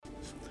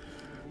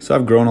So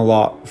I've grown a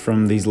lot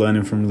from these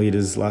Learning from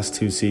Leaders last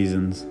 2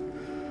 seasons.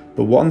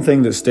 But one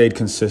thing that stayed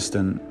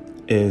consistent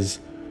is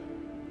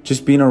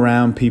just being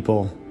around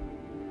people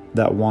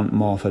that want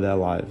more for their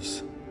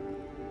lives.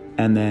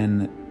 And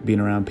then being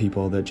around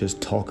people that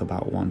just talk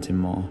about wanting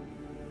more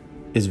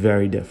is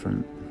very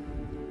different.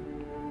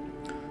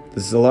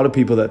 There's a lot of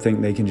people that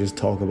think they can just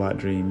talk about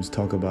dreams,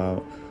 talk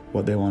about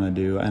what they want to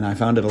do. And I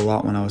found it a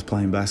lot when I was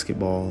playing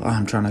basketball.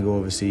 I'm trying to go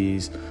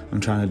overseas.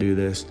 I'm trying to do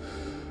this.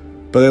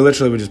 But they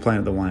literally were just playing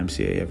at the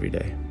YMCA every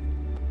day.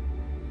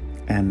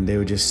 And they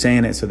were just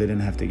saying it so they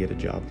didn't have to get a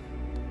job.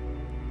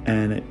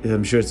 And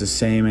I'm sure it's the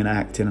same in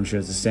acting. I'm sure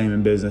it's the same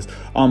in business.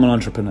 Oh, I'm an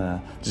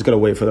entrepreneur. Just got to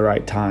wait for the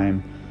right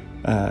time.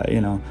 Oh,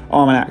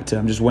 I'm an actor.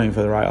 I'm just waiting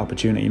for the right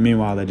opportunity.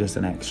 Meanwhile, they're just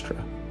an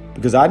extra.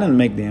 Because I didn't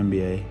make the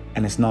NBA,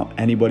 and it's not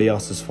anybody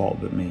else's fault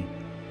but me.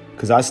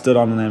 Because I stood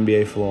on an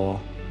NBA floor,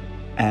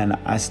 and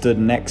I stood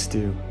next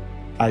to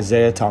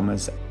Isaiah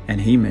Thomas, and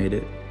he made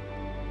it.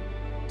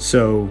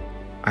 So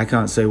I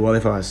can't say, well,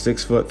 if I was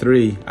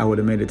 6'3", I would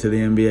have made it to the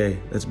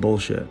NBA. That's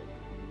bullshit.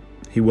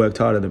 He worked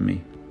harder than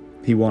me.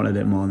 He wanted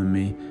it more than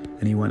me,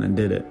 and he went and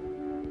did it.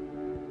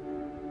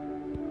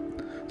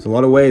 There's a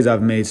lot of ways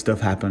I've made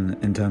stuff happen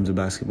in terms of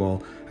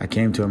basketball. I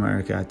came to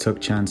America. I took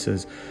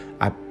chances.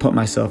 I put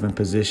myself in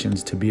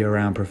positions to be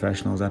around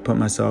professionals. I put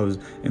myself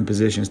in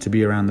positions to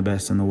be around the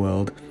best in the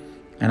world,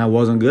 and I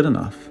wasn't good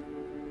enough.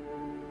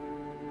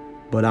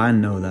 But I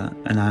know that,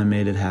 and I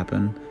made it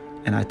happen,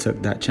 and I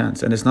took that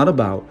chance. And it's not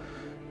about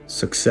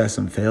success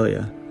and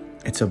failure.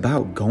 It's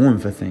about going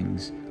for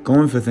things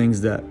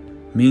that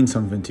mean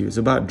something to you. It's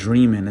about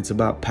dreaming. It's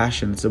about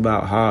passion. It's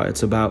about heart.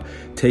 It's about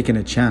taking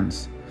a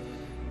chance.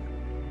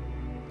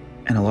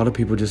 And a lot of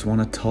people just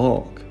want to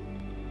talk.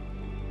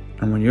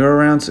 And when you're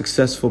around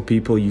successful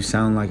people, you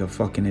sound like a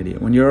fucking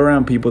idiot. When you're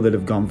around people that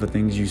have gone for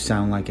things, you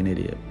sound like an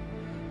idiot.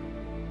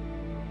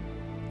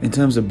 In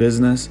terms of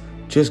business,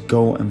 just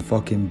go and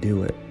fucking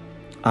do it.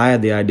 I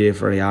had the idea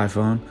for the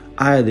iPhone.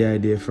 I had the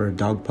idea for a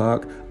dog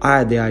park. I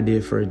had the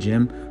idea for a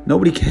gym.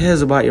 Nobody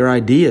cares about your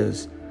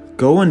ideas.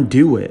 Go and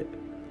do it,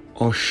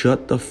 or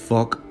shut the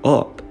fuck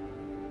up.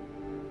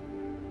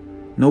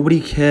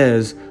 Nobody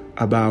cares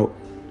about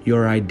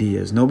your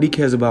ideas. Nobody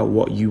cares about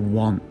what you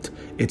want.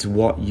 It's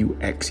what you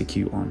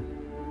execute on.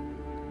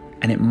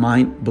 And it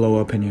might blow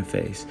up in your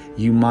face.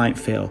 You might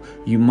fail.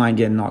 You might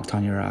get knocked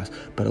on your ass.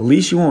 But at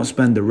least you won't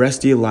spend the rest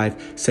of your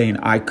life saying,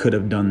 I could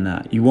have done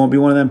that. You won't be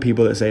one of them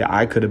people that say,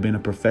 I could have been a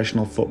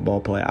professional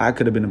football player. I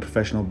could have been a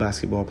professional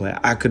basketball player.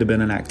 I could have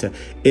been an actor.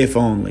 If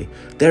only.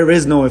 There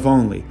is no if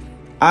only.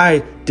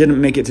 I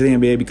didn't make it to the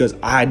NBA because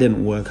I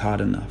didn't work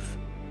hard enough.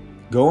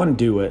 Go and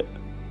do it,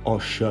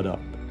 or shut up.